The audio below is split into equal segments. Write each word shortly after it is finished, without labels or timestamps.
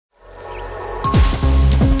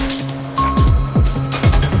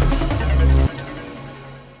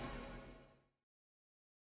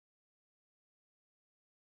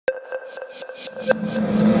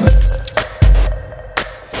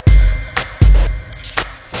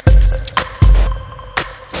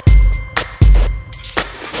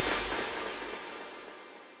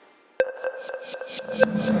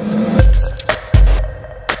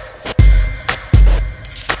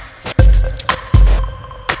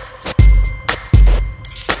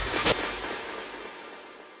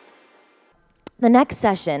The next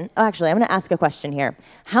session, oh, actually, I'm going to ask a question here.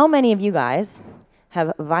 How many of you guys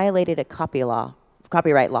have violated a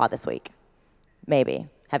copyright law this week? Maybe.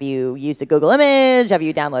 Have you used a Google image? Have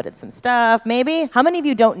you downloaded some stuff? Maybe. How many of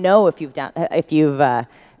you don't know if you've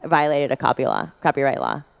violated a copyright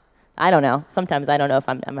law? I don't know. Sometimes I don't know if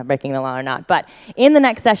I'm breaking the law or not. But in the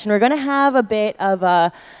next session, we're going to have a bit of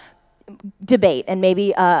a debate and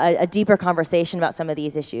maybe a deeper conversation about some of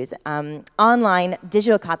these issues. Online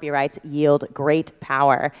digital copyrights yield great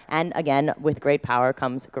power, and again, with great power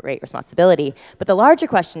comes great responsibility. But the larger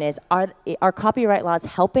question is, are copyright laws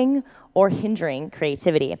helping or hindering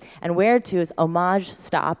creativity? And where does homage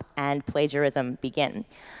stop and plagiarism begin?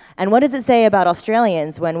 And what does it say about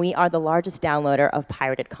Australians when we are the largest downloader of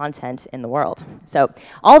pirated content in the world? So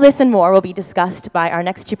all this and more will be discussed by our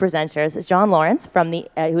next two presenters, John Lawrence,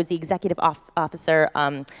 who is the Executive Officer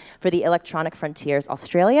for the Electronic Frontiers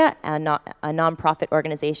Australia, a nonprofit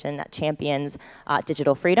organization that champions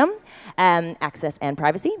digital freedom, access and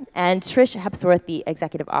privacy, and Trish Hepworth, the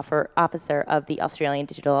Executive Officer of the Australian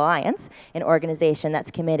Digital Alliance, an organization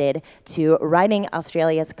that's committed to righting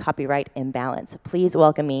Australia's copyright imbalance. Please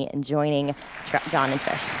welcome me in joining John and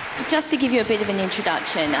Trish. Just to give you a bit of an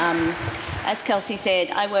introduction, as Kelsey said,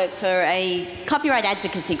 I work for a copyright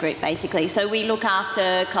advocacy group, basically. So we look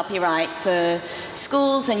after copyright for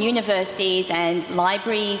schools and universities and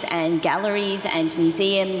libraries and galleries and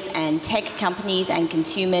museums and tech companies and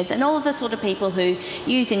consumers and all of the sort of people who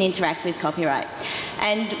use and interact with copyright.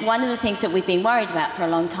 And one of the things that we've been worried about for a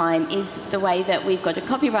long time is the way that we've got a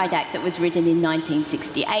Copyright Act that was written in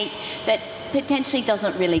 1968 that potentially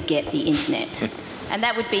doesn't really get the internet. And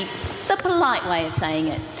that would be the polite way of saying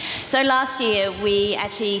it. So last year we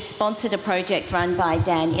actually sponsored a project run by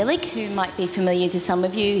Dan Illick, who might be familiar to some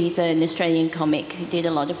of you. He's an Australian comic who did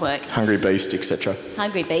a lot of work. Hungry Beast, etc.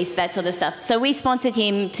 Hungry Beast, that sort of stuff. So we sponsored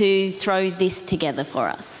him to throw this together for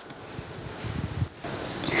us.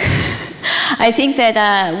 I think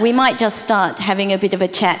that we might just start having a bit of a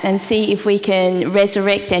chat and see if we can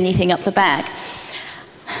resurrect anything up the back.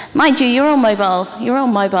 Mind you, you're all mobile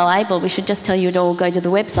able. We should just tell you to all go to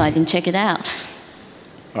the website and check it out.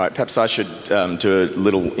 All right, perhaps I should do a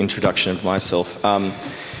little introduction of myself.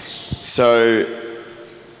 So,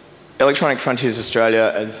 Electronic Frontiers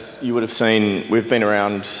Australia, as you would have seen, we've been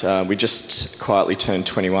around, we just quietly turned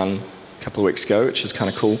 21 a couple of weeks ago, which is kind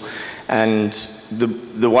of cool. And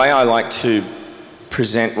the way I like to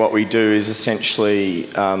present what we do is essentially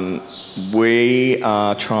we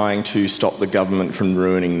are trying to stop the government from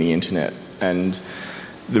ruining the internet. And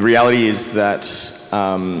the reality is that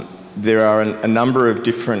there are a number of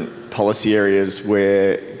different policy areas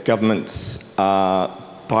where governments are,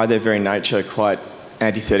 by their very nature, quite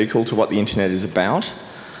antithetical to what the internet is about.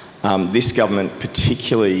 This government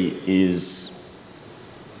particularly is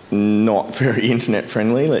not very internet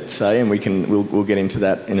friendly, let's say, and we'll get into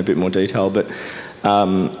that in a bit more detail. But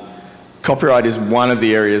copyright is one of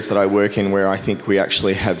the areas that I work in where I think we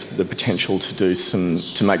actually have the potential to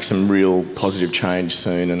make some real positive change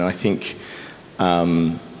soon. And I think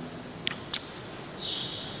we're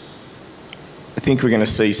going to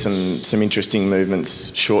see some interesting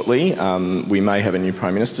movements shortly. We may have a new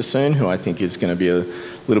Prime Minister soon, who I think is going to be a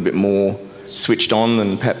little bit more switched on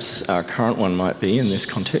than perhaps our current one might be in this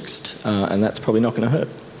context, and that's probably not going to hurt.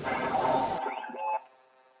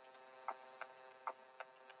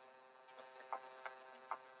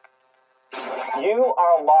 You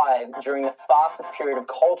are alive during the fastest period of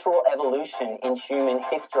cultural evolution in human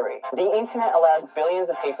history. The internet allows billions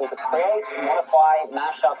of people to create, modify,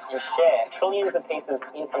 mash up, and share trillions of pieces of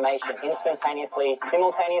information instantaneously,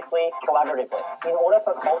 simultaneously, collaboratively. In order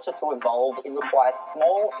for culture to evolve, it requires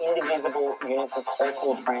small, indivisible units of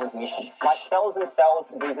cultural transmission. Like cells and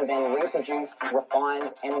cells, these are then reproduced,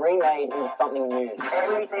 refined, and remade into something new.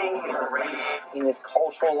 Everything is a remix in this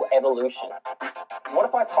cultural evolution. What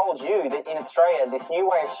if I told you that in Australia, this new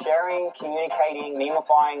way of sharing, communicating,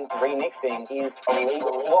 memifying, remixing is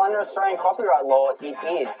illegal? Well, under Australian copyright law, it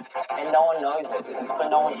is, and no one knows it, so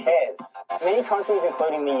no one cares. Many countries,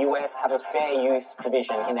 including the US, have a fair use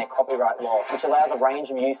provision in their copyright law, which allows a range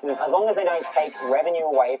of uses as long as they don't take revenue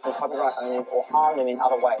away from copyright owners or harm them in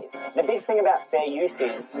other ways. The big thing about fair use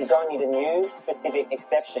is you don't need a new, specific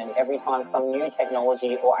exception every time some new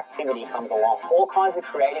technology or activity comes along. All kinds of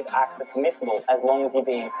creative acts are permissible as long as you're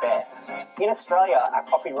being fair. In Australia, our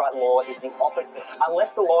copyright copyright law is the opposite.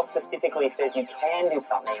 Unless the law specifically says you can do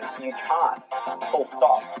something, you can't. Full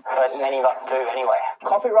stop. But many of us do anyway.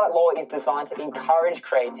 Copyright law is designed to encourage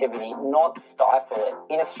creativity, not stifle it.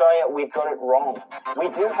 In Australia, we've got it wrong. We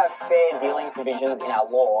do have fair dealing provisions in our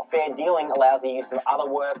law. Fair dealing allows the use of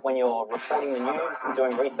other work when you're reporting the news,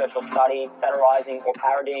 doing research or study, satirising or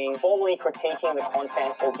parodying, formally critiquing the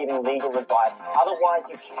content or giving legal advice. Otherwise,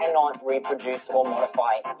 you cannot reproduce or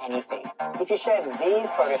modify anything. If you share these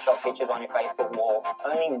Photoshop pictures on your Facebook wall,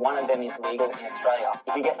 only one of them is legal in Australia.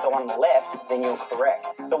 If you guess the one on the left, then you're correct.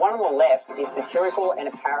 The one on the left is satirical and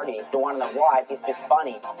a parody. The one on the right is just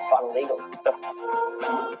funny, but illegal.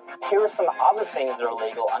 Here are some other things that are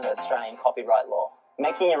illegal under Australian copyright law.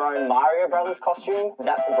 Making your own Mario Brothers costume,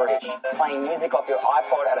 that's a breach. Playing music off your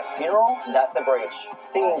iPod at a funeral, that's a breach.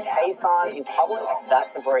 Singing K-San in public,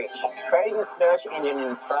 that's a breach. Creating a search engine in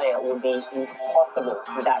Australia would be impossible,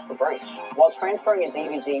 that's a breach. While transferring a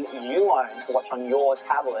DVD you own to watch on your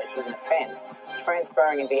tablet is an offence,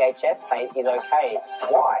 transferring a VHS tape is okay.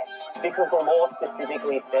 Why? Because the law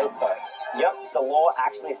specifically says so. Yep, the law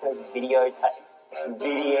actually says videotape.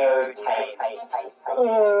 Videotape.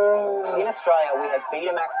 In Australia, we have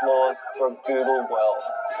Betamax laws for Google World.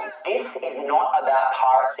 This is not about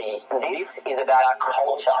piracy. This is about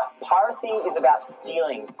culture. Piracy is about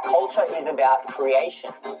stealing. Culture is about creation.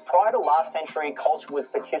 Prior to last century, culture was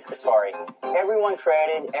participatory. Everyone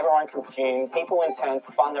created, everyone consumed. People in turn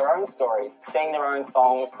spun their own stories, sang their own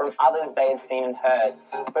songs from others they had seen and heard.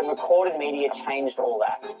 But recorded media changed all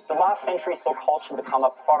that. The last century saw culture become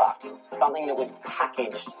a product, something that was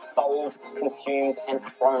packaged, sold, consumed, and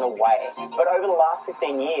thrown away. But over the last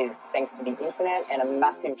 15 years, thanks to the internet and a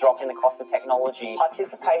massive drop in the cost of technology,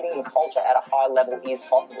 participating in culture at a high level is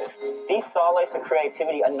possible. These silos for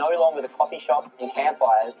creativity are no longer the coffee shops and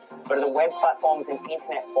campfires, but are the web platforms and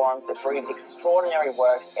internet forums that breed extraordinary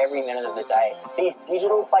works every minute of the day. These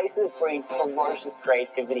digital places breed ferocious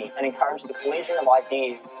creativity and encourage the collision of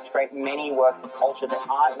ideas to create many works of culture that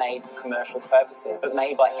aren't made for commercial purposes, but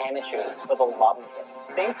made by amateurs for the love of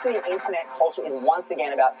it. Thanks to the internet, culture is once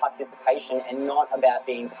again about participation and not about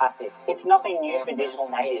being passive. It's nothing new for digital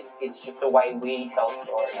natives, it's just the way we tell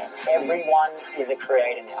stories. Everyone is a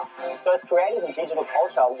creator now. So as creators of digital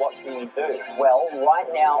culture, what can we do? Well, right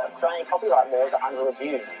now, Australian copyright laws are under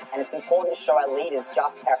review, and it's important to show our leaders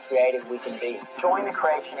just how creative we can be. Join the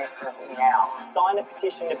Creationistas now. Sign a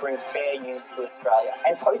petition to bring fair use to Australia,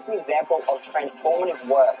 and post an example of transformative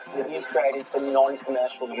work that you've created for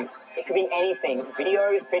non-commercial use. It could be anything: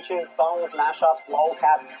 videos, pictures, songs, mashups,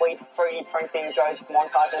 lolcats, tweets, 3D printing, jokes,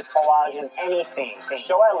 montages, collages, anything.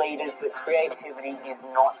 Show our leaders that creativity is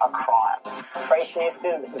not a crime.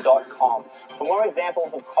 Creationistas.com. For more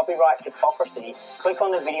examples of copyright hypocrisy, click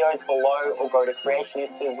on the videos below or go to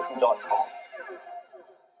creationistas.com.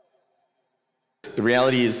 The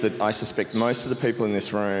reality is that I suspect most of the people in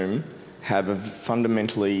this room have a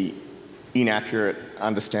fundamentally inaccurate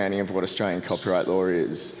understanding of what Australian copyright law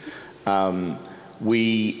is.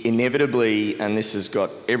 We inevitably, and this has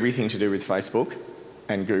got everything to do with Facebook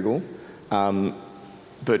and Google,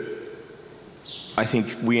 but I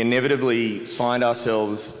think we inevitably find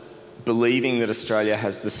ourselves believing that Australia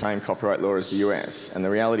has the same copyright law as the US, and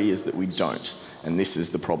the reality is that we don't, and this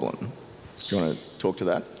is the problem. Do you want to talk to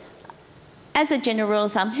that? As a general rule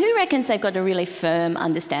of thumb, who reckons they've got a really firm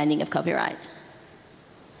understanding of copyright?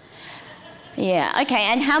 Yeah, okay,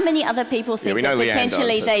 and how many other people think that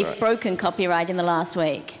potentially they've broken copyright in the last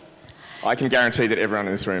week? I can guarantee that everyone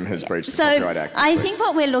in this room has breached the Copyright Act. I think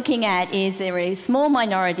what we're looking at is there is a small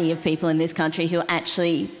minority of people in this country who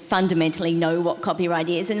actually fundamentally know what copyright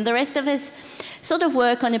is, and the rest of us sort of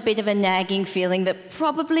work on a bit of a nagging feeling that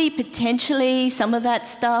probably, potentially, some of that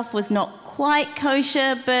stuff was not quite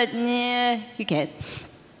kosher, but yeah, who cares?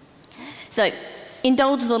 So,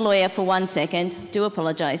 indulge the lawyer for 1 second. Do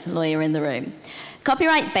apologise, lawyer in the room.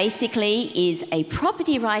 Copyright basically is a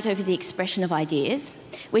property right over the expression of ideas,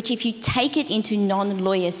 which if you take it into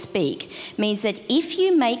non-lawyer speak, means that if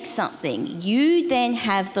you make something, you then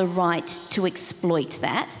have the right to exploit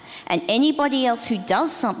that, and anybody else who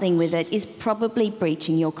does something with it is probably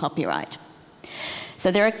breaching your copyright.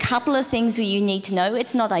 So there are a couple of things where you need to know.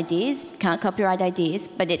 It's not ideas, can't copyright ideas,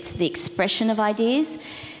 but it's the expression of ideas.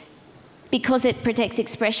 Because it protects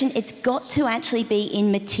expression, it's got to actually be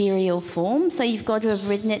in material form. So you've got to have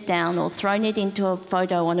written it down or thrown it into a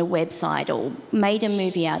photo on a website or made a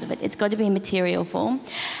movie out of it. It's got to be in material form.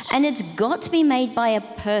 And it's got to be made by a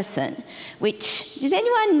person, which, did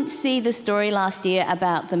anyone see the story last year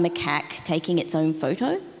about the macaque taking its own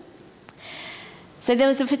photo? So there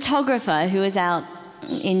was a photographer who was out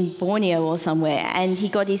in Borneo or somewhere, and he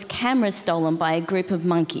got his camera stolen by a group of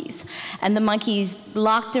monkeys. And the monkeys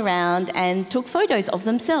larked around and took photos of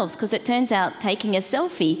themselves, because it turns out taking a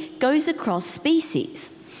selfie goes across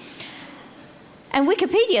species. And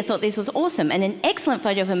Wikipedia thought this was awesome and an excellent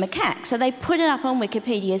photo of a macaque, so they put it up on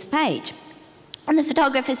Wikipedia's page. And the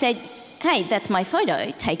photographer said, "Hey, that's my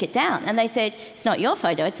photo, take it down." And they said, "It's not your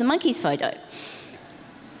photo, it's the monkey's photo."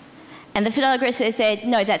 And the photographer said,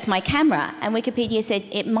 "No, that's my camera." And Wikipedia said,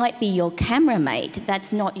 "It might be your camera, mate.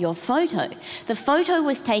 That's not your photo. The photo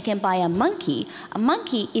was taken by a monkey. A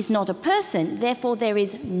monkey is not a person, therefore there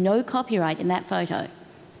is no copyright in that photo."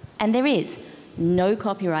 And there is no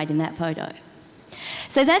copyright in that photo.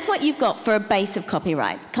 So that's what you've got for a base of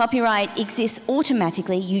copyright. Copyright exists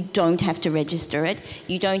automatically. You don't have to register it.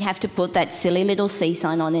 You don't have to put that silly little C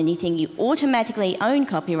sign on anything. You automatically own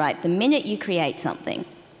copyright the minute you create something.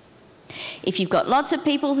 If you've got lots of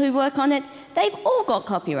people who work on it, they've all got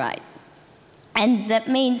copyright. And that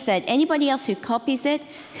means that anybody else who copies it,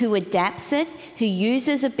 who adapts it, who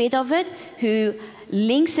uses a bit of it, who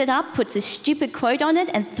links it up, puts a stupid quote on it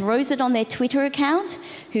and throws it on their Twitter account,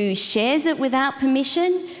 who shares it without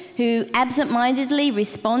permission, who absent-mindedly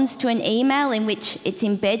responds to an email in which it's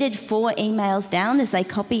embedded 4 emails down as they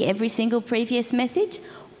copy every single previous message,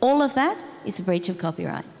 all of that is a breach of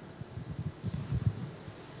copyright.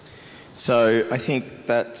 So I think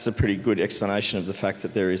that's a pretty good explanation of the fact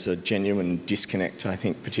that there is a genuine disconnect, I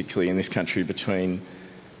think, particularly in this country, between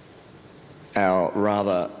our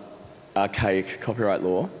rather archaic copyright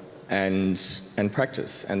law and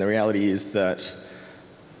practice. And the reality is that,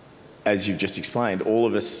 as you've just explained, all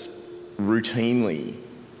of us routinely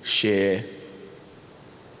share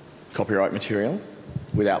copyright material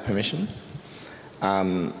without permission.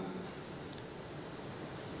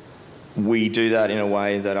 We do that in a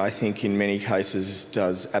way that I think in many cases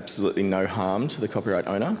does absolutely no harm to the copyright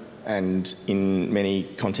owner, and in many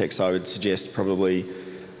contexts I would suggest probably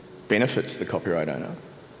benefits the copyright owner.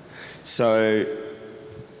 So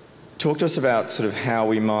talk to us about sort of how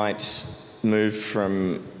we might move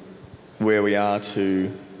from where we are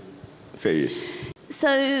to fair use.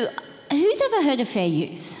 So who's ever heard of fair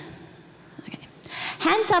use? Okay.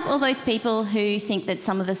 Hands up all those people who think that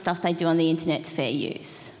some of the stuff they do on the internet's fair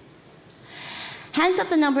use. Hands up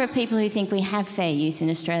the number of people who think we have fair use in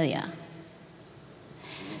Australia.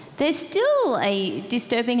 There's still a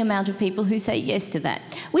disturbing amount of people who say yes to that.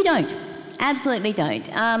 We don't. Absolutely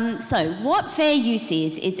don't. So what fair use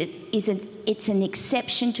is it's an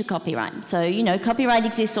exception to copyright. So, you know, copyright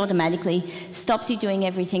exists automatically, stops you doing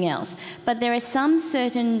everything else. But there are some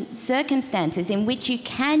certain circumstances in which you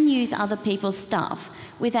can use other people's stuff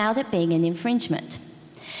without it being an infringement.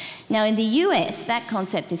 Now, in the US, that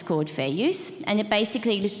concept is called fair use, and it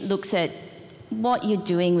basically just looks at what you're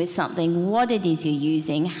doing with something, what it is you're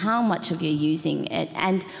using, how much of you're using it,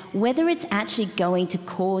 and whether it's actually going to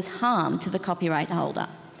cause harm to the copyright holder.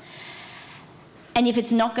 And if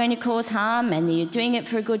it's not going to cause harm and you're doing it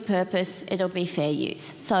for a good purpose, it'll be fair use.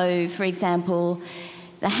 So, for example,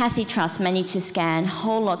 the Hathi Trust managed to scan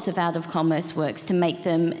whole lots of out-of-commerce works to make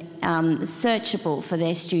them searchable for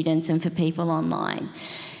their students and for people online.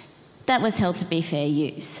 That was held to be fair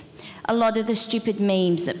use. A lot of the stupid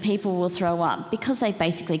memes that people will throw up, because they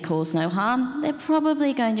basically cause no harm, they're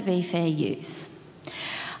probably going to be fair use.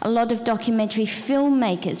 A lot of documentary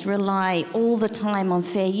filmmakers rely all the time on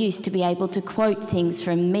fair use to be able to quote things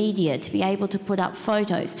from media, to be able to put up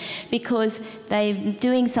photos, because they're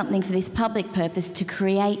doing something for this public purpose to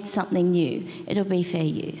create something new. It'll be fair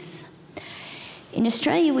use. In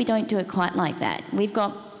Australia, we don't do it quite like that. We've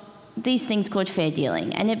got these things called fair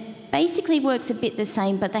dealing, and it basically works a bit the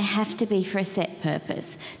same, but they have to be for a set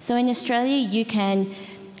purpose. So in Australia, you can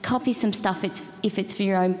copy some stuff if it's for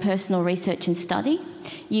your own personal research and study.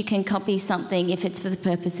 You can copy something if it's for the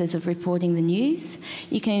purposes of reporting the news.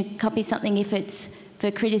 You can copy something if it's for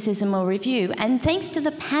criticism or review. And thanks to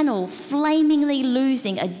the panel flamingly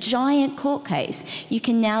losing a giant court case, you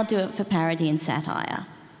can now do it for parody and satire.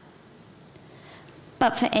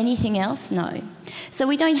 But for anything else, no. So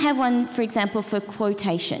we don't have one, for example, for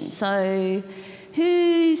quotation. So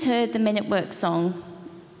who's heard the Men at Work song,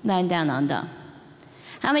 Land Down Under?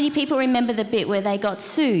 How many people remember the bit where they got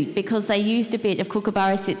sued because they used a bit of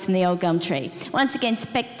Kookaburra Sits in the Old Gum Tree? Once again,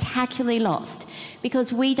 spectacularly lost,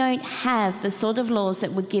 because we don't have the sort of laws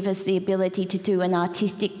that would give us the ability to do an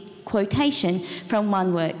artistic quotation from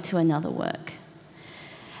one work to another work.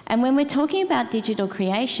 And when we're talking about digital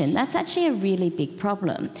creation, that's actually a really big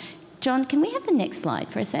problem. John, can we have the next slide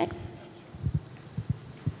for a sec?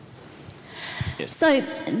 Yes. So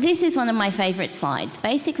this is one of my favourite slides.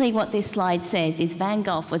 Basically what this slide says is Van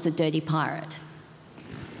Gogh was a dirty pirate.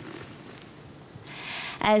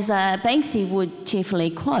 As Banksy would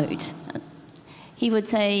cheerfully quote, he would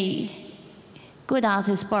say, "Good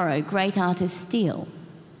artists borrow, great artists steal."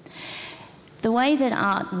 The way that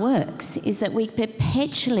art works is that we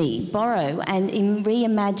perpetually borrow and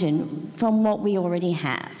reimagine from what we already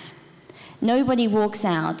have. Nobody walks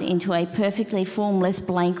out into a perfectly formless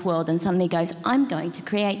blank world and suddenly goes, "I'm going to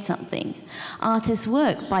create something." Artists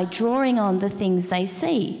work by drawing on the things they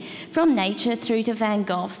see, from nature through to Van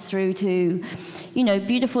Gogh, through to,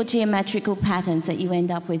 beautiful geometrical patterns that you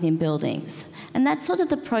end up with in buildings. And that's sort of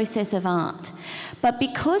the process of art. But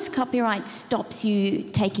because copyright stops you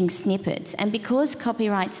taking snippets, and because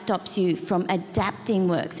copyright stops you from adapting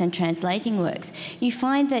works and translating works, you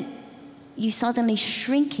find that you're suddenly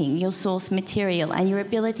shrinking your source material and your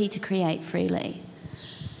ability to create freely.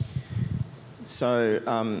 So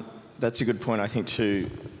that's a good point, I think, to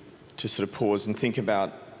sort of pause and think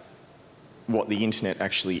about what the internet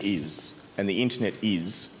actually is. And the internet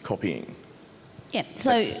is copying. Yeah,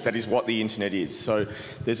 so that is what the internet is. So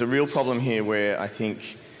there's a real problem here where I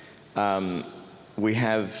think we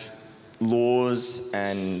have laws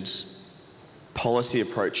and policy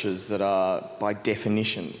approaches that are, by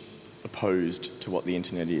definition, opposed to what the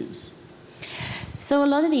internet is. So a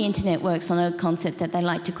lot of the internet works on a concept that they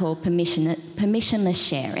like to call permissionless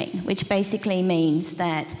sharing, which basically means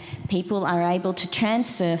that people are able to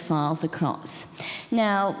transfer files across.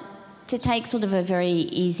 Now, to take sort of a very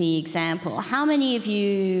easy example, how many of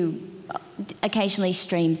you occasionally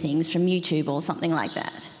stream things from YouTube or something like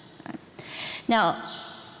that? Now,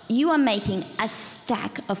 you are making a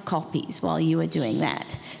stack of copies while you are doing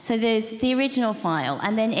that. So there's the original file,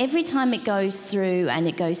 and then every time it goes through and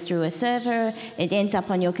it goes through a server, it ends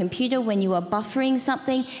up on your computer. When you are buffering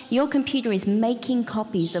something, your computer is making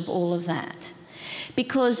copies of all of that.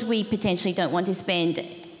 Because we potentially don't want to spend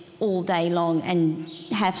all day long and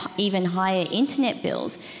have even higher internet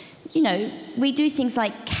bills, we do things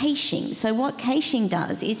like caching. So what caching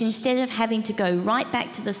does is, instead of having to go right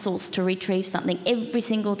back to the source to retrieve something every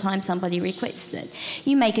single time somebody requests it,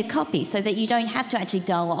 you make a copy so that you don't have to actually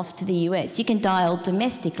dial off to the US. You can dial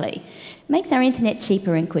domestically. Makes our internet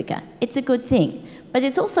cheaper and quicker. It's a good thing. But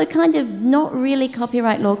it's also kind of not really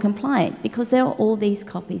copyright law compliant, because there are all these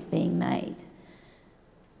copies being made.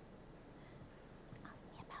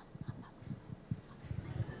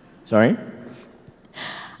 Sorry?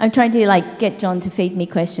 I'm trying to get John to feed me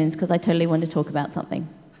questions because I totally want to talk about something.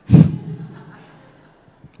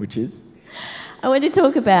 Which is? I want to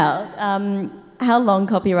talk about how long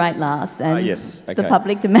copyright lasts and yes, okay. the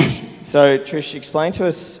public domain. So, Trish, explain to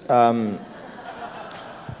us... yeah,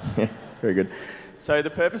 very good. So the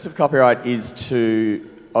purpose of copyright is to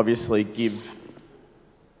obviously give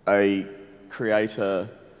a creator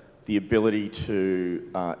the ability to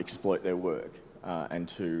exploit their work and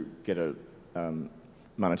to get a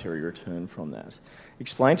monetary return from that.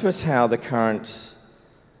 Explain to us how the current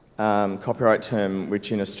copyright term,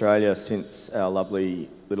 which in Australia, since our lovely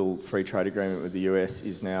little free trade agreement with the US,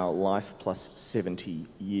 is now life plus 70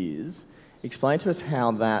 years. Explain to us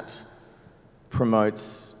how that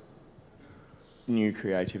promotes new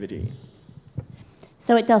creativity.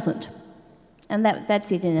 So it doesn't. And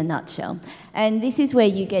that's it in a nutshell. And this is where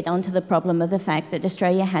you get onto the problem of the fact that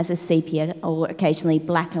Australia has a sepia, or occasionally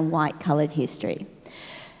black and white coloured history.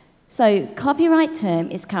 So copyright term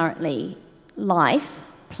is currently life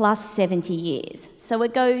plus 70 years. So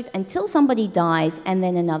it goes until somebody dies and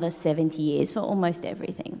then another 70 years for almost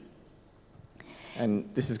everything. And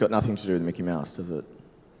this has got nothing to do with Mickey Mouse, does it?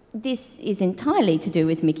 This is entirely to do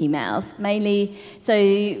with Mickey Mouse, mainly.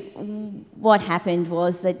 So what happened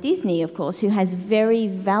was that Disney, of course, who has very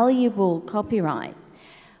valuable copyright,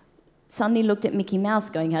 suddenly looked at Mickey Mouse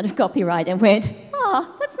going out of copyright and went,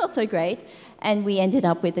 "Oh, that's not so great." And we ended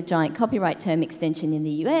up with a giant copyright term extension in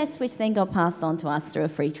the US, which then got passed on to us through a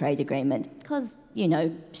free trade agreement, because,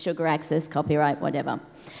 sugar access, copyright, whatever.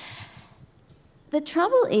 The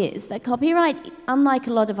trouble is that copyright, unlike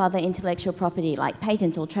a lot of other intellectual property like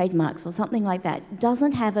patents or trademarks or something like that,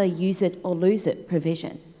 doesn't have a use it or lose it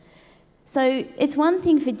provision. So it's one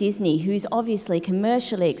thing for Disney, who's obviously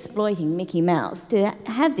commercially exploiting Mickey Mouse, to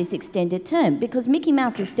have this extended term, because Mickey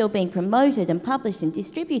Mouse is still being promoted and published and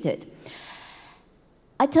distributed.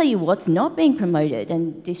 I tell you what's not being promoted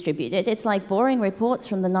and distributed. It's like boring reports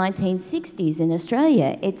from the 1960s in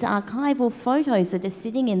Australia. It's archival photos that are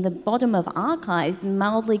sitting in the bottom of archives,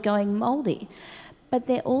 mildly going mouldy. But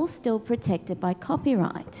they're all still protected by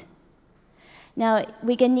copyright. Now,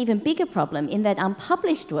 we get an even bigger problem in that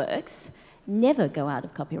unpublished works never go out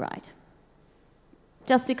of copyright.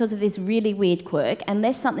 Just because of this really weird quirk,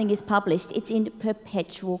 unless something is published, it's in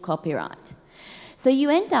perpetual copyright. So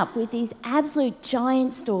you end up with these absolute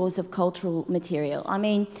giant stores of cultural material. I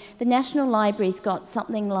mean, the National Library's got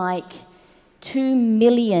something like 2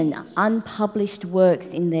 million unpublished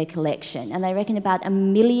works in their collection, and they reckon about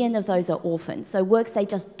 1 million of those are orphans, so works they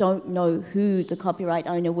just don't know who the copyright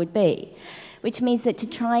owner would be, which means that to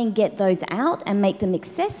try and get those out and make them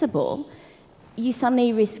accessible, you're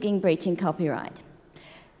suddenly risking breaching copyright.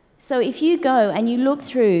 So if you go and you look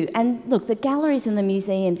through, and look, the galleries and the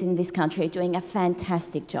museums in this country are doing a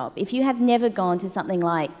fantastic job. If you have never gone to something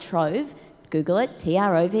like Trove, Google it,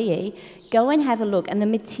 Trove, go and have a look, and the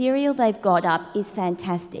material they've got up is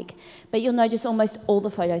fantastic. But you'll notice almost all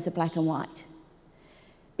the photos are black and white.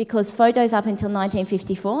 Because photos up until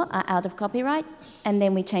 1954 are out of copyright, and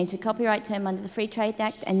then we changed the copyright term under the Free Trade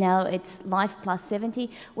Act, and now it's life plus 70.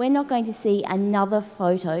 We're not going to see another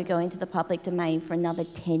photo go into the public domain for another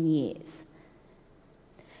 10 years.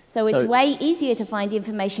 So it's way easier to find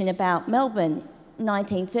information about Melbourne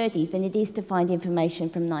 1930 than it is to find information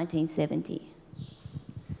from 1970.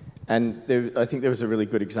 And I think there was a really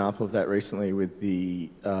good example of that recently with the,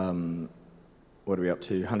 what are we up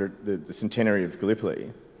to, the centenary of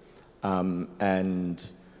Gallipoli.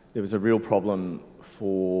 And there was a real problem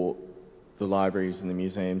for the libraries and the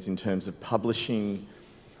museums in terms of publishing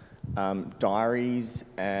diaries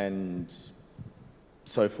and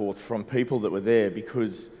so forth from people that were there,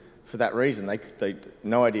 because for that reason they had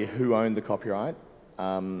no idea who owned the copyright,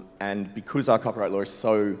 and because our copyright law is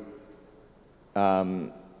so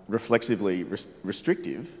reflexively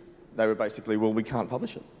restrictive, they were basically, well, we can't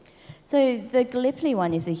publish it. So the Gallipoli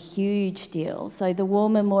one is a huge deal. So the War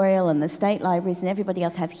Memorial and the state libraries and everybody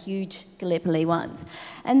else have huge Gallipoli ones.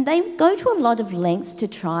 And they go to a lot of lengths to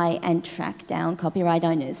try and track down copyright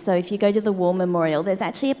owners. So if you go to the War Memorial, there's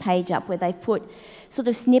actually a page up where they've put sort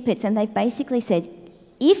of snippets, and they've basically said,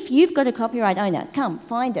 if you've got a copyright owner, come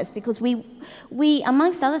find us, because we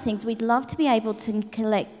amongst other things, we'd love to be able to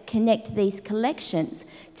connect these collections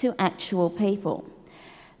to actual people.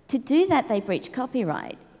 To do that, they breach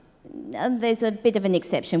copyright. And there's a bit of an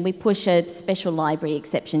exception. We push a special library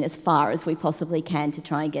exception as far as we possibly can to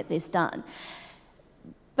try and get this done.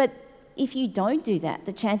 But if you don't do that,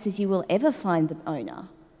 the chances you will ever find the owner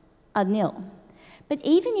are nil. But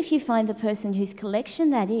even if you find the person whose collection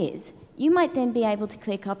that is, you might then be able to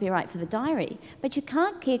clear copyright for the diary, but you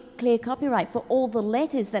can't clear copyright for all the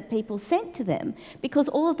letters that people sent to them, because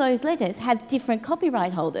all of those letters have different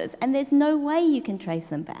copyright holders, and there's no way you can trace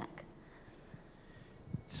them back.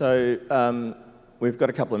 So we've got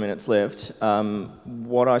a couple of minutes left.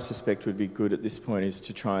 What I suspect would be good at this point is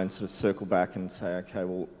to try and sort of circle back and say, okay,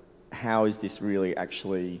 well, how is this really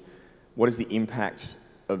actually, what is the impact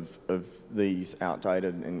of these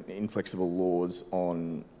outdated and inflexible laws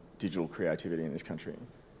on digital creativity in this country?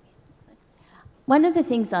 One of the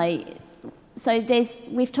things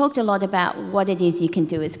we've talked a lot about what it is you can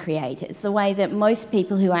do as creators, the way that most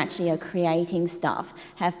people who actually are creating stuff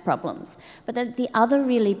have problems. But the other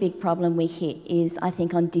really big problem we hit is, I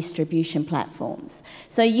think, on distribution platforms.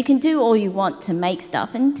 So you can do all you want to make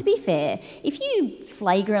stuff, and to be fair, if you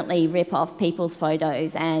flagrantly rip off people's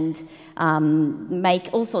photos and make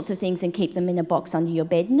all sorts of things and keep them in a box under your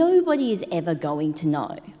bed, nobody is ever going to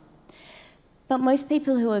know. But most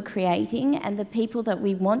people who are creating, and the people that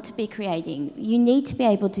we want to be creating, you need to be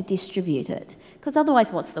able to distribute it, because otherwise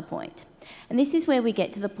what's the point? And this is where we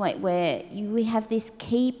get to the point where we have this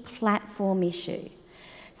key platform issue.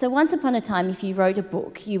 So once upon a time, if you wrote a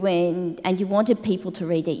book, you went and you wanted people to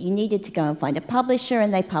read it, you needed to go and find a publisher,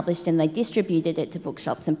 and they published and they distributed it to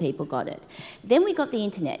bookshops and people got it. Then we got the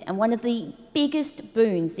internet, and one of the biggest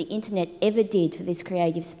boons the internet ever did for this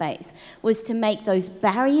creative space was to make those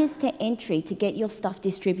barriers to entry to get your stuff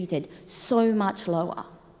distributed so much lower.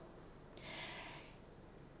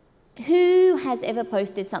 Who has ever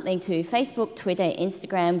posted something to Facebook, Twitter,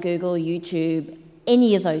 Instagram, Google, YouTube,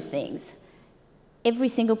 any of those things? Every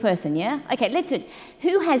single person, yeah? Okay, let's do it.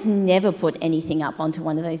 Who has never put anything up onto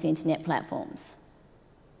one of those internet platforms?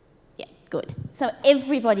 Yeah, good. So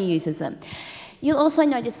everybody uses them. You'll also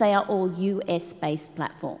notice they are all US-based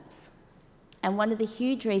platforms. And one of the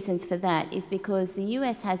huge reasons for that is because the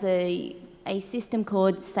US has a system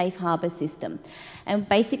called Safe Harbor system. And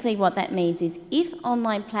basically what that means is if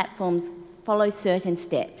online platforms follow certain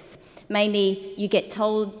steps, mainly, you get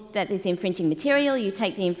told that there's infringing material, you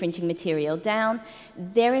take the infringing material down,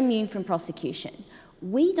 they're immune from prosecution.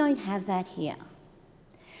 We don't have that here.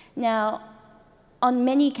 Now, on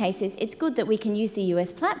many cases, it's good that we can use the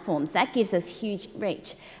US platforms. That gives us huge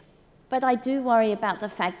reach. But I do worry about the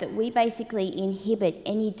fact that we basically inhibit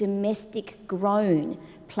any domestic grown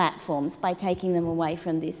platforms by taking them away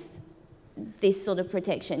from this this sort of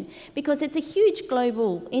protection, because it's a huge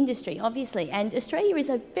global industry, obviously, and Australia is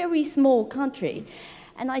a very small country.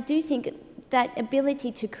 And I do think that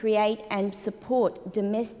ability to create and support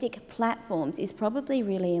domestic platforms is probably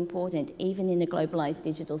really important, even in a globalised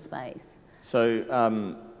digital space. So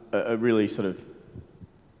a really sort of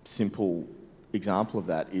simple example of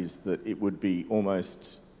that is that it would be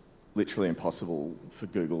almost literally impossible for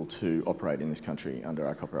Google to operate in this country under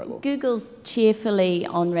our copyright law. Google's cheerfully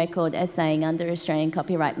on record as saying under Australian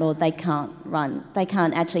copyright law they can't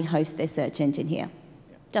actually host their search engine here,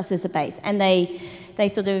 just as a base. And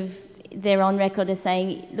they're on record as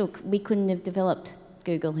saying, look, we couldn't have developed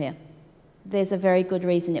Google here. There's a very good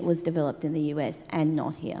reason it was developed in the US and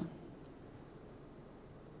not here.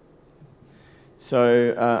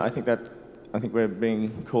 So I think we're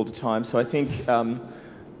being called to time. So I think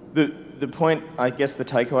the point, I guess the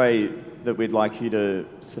takeaway that we'd like you to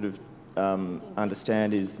sort of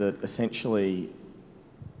understand is that essentially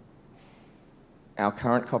our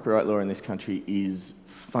current copyright law in this country is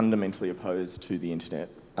fundamentally opposed to the internet.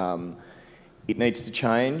 It needs to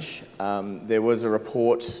change. There was a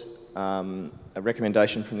report, a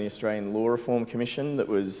recommendation from the Australian Law Reform Commission that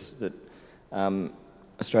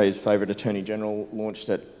Australia's favourite Attorney General launched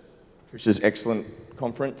at Trish's excellent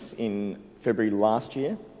conference in February last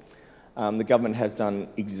year. The government has done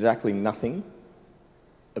exactly nothing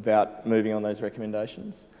about moving on those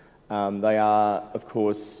recommendations. They are, of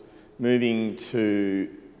course, moving to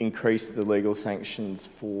increase the legal sanctions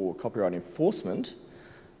for copyright enforcement,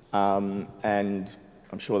 and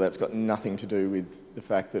I'm sure that's got nothing to do with the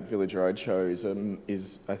fact that Village Roadshow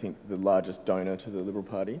is, I think, the largest donor to the Liberal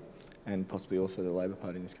Party and possibly also the Labor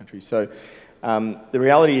Party in this country. So the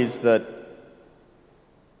reality is that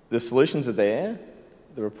the solutions are there,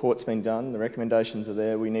 the report's been done, the recommendations are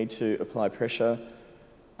there. We need to apply pressure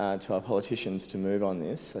to our politicians to move on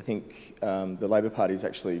this. I think the Labor Party is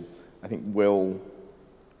actually, I think, well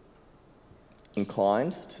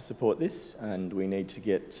inclined to support this, and we need to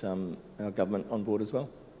get our government on board as well.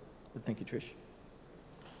 But thank you, Trish.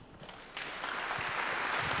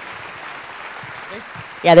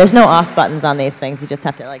 Yeah, there's no off buttons on these things. You just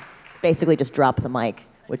have to basically just drop the mic,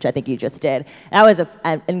 which I think you just did. That was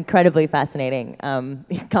an incredibly fascinating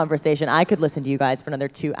conversation. I could listen to you guys for another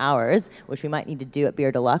 2 hours, which we might need to do at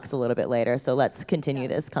Beer Deluxe a little bit later. So let's continue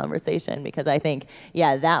this conversation, because I think,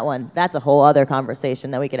 yeah, that's a whole other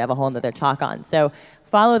conversation that we could have a whole other talk on. So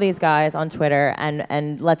follow these guys on Twitter,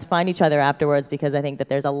 and let's find each other afterwards, because I think that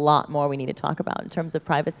there's a lot more we need to talk about in terms of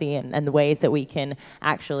privacy and the ways that we can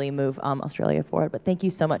actually move Australia forward. But thank you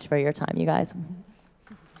so much for your time, you guys.